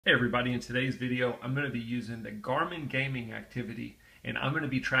Hey everybody, in today's video I'm going to be using the Garmin gaming activity and I'm going to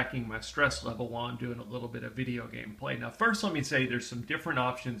be tracking my stress level while I'm doing a little bit of video game play. Now first let me say there's some different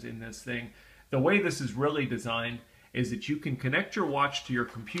options in this thing. The way this is really designed is that you can connect your watch to your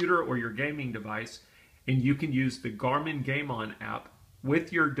computer or your gaming device and you can use the Garmin GameOn app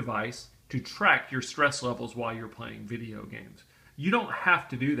with your device to track your stress levels while you're playing video games. You don't have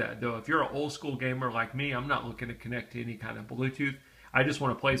to do that though. If you're an old school gamer like me, I'm not looking to connect to any kind of Bluetooth. I just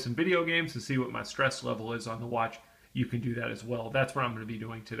want to play some video games to see what my stress level is on the watch. You can do that as well. That's what I'm going to be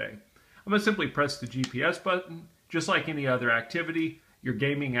doing today. I'm going to simply press the GPS button. Just like any other activity, your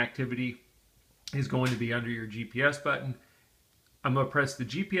gaming activity is going to be under your GPS button. I'm going to press the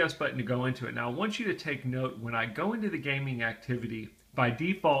GPS button to go into it. Now I want you to take note, when I go into the gaming activity, by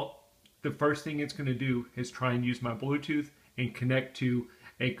default, the first thing it's going to do is try and use my Bluetooth and connect to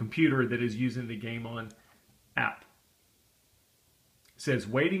a computer that is using the GameOn app. It says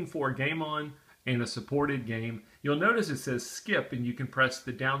waiting for GameOn and a supported game. You'll notice it says skip and you can press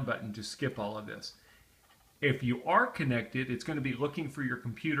the down button to skip all of this. If you are connected, it's going to be looking for your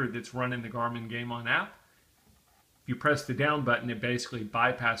computer that's running the Garmin GameOn app. If you press the down button, it basically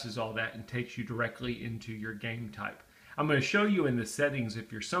bypasses all that and takes you directly into your game type. I'm going to show you in the settings,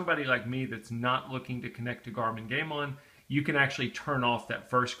 if you're somebody like me that's not looking to connect to Garmin GameOn, you can actually turn off that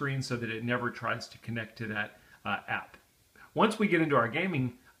first screen so that it never tries to connect to that app. Once we get into our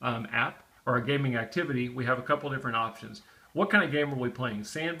gaming app or our gaming activity, we have a couple different options. What kind of game are we playing?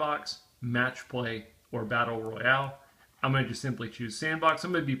 Sandbox, match play, or battle royale? I'm going to just simply choose sandbox.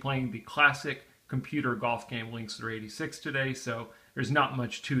 I'm going to be playing the classic computer golf game Links 386 today, so there's not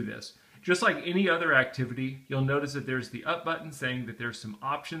much to this. Just like any other activity, you'll notice that there's the up button saying that there's some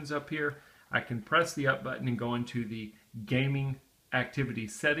options up here. I can press the up button and go into the gaming activity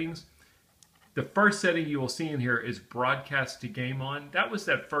settings. The first setting you will see in here is broadcast to GameOn. That was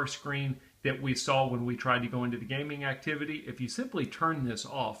that first screen that we saw when we tried to go into the gaming activity. If you simply turn this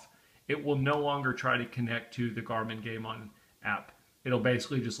off, it will no longer try to connect to the Garmin GameOn app. It'll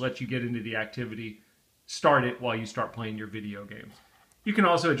basically just let you get into the activity, start it while you start playing your video games. You can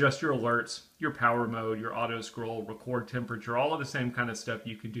also adjust your alerts, your power mode, your auto scroll, record temperature, all of the same kind of stuff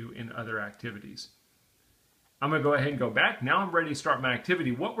you can do in other activities. I'm going to go ahead and go back. Now I'm ready to start my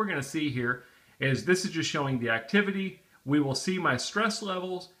activity. What we're going to see here is this is just showing the activity. We will see my stress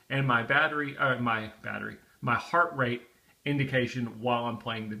levels and my my heart rate indication while I'm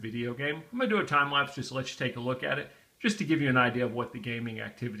playing the video game. I'm going to do a time lapse just to let you take a look at it, just to give you an idea of what the gaming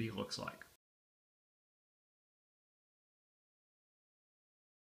activity looks like.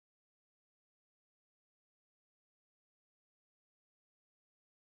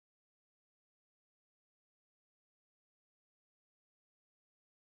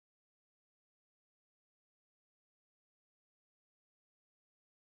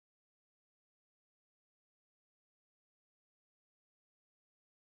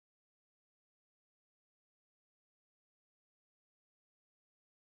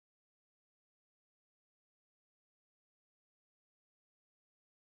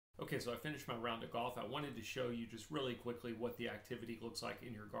 Okay, so I finished my round of golf. I wanted to show you just really quickly what the activity looks like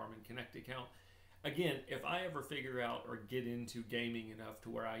in your Garmin Connect account. Again, if I ever figure out or get into gaming enough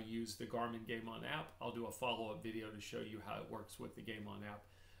to where I use the Garmin GameOn app, I'll do a follow-up video to show you how it works with the GameOn app.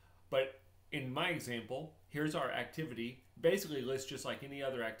 But in my example, here's our activity. Basically lists just like any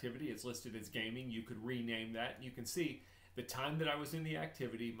other activity. It's listed as gaming. You could rename that. You can see the time that I was in the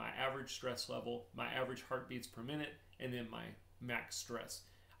activity, my average stress level, my average heartbeats per minute, and then my max stress.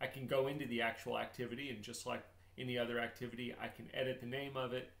 I can go into the actual activity, and just like any other activity, I can edit the name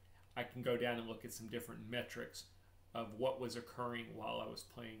of it. I can go down and look at some different metrics of what was occurring while I was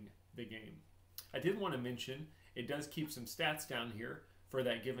playing the game. I did want to mention, it does keep some stats down here for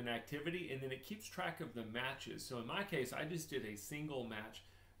that given activity, and then it keeps track of the matches. So in my case, I just did a single match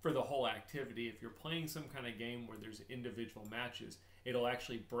for the whole activity. If you're playing some kind of game where there's individual matches, it'll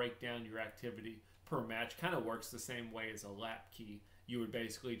actually break down your activity per match. Kind of works the same way as a lap key. You would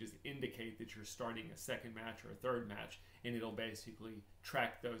basically just indicate that you're starting a second match or a third match, and it'll basically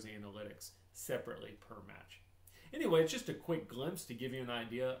track those analytics separately per match. Anyway, it's just a quick glimpse to give you an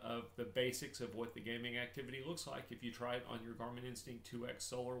idea of the basics of what the gaming activity looks like if you try it on your Garmin Instinct 2X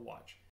Solar watch.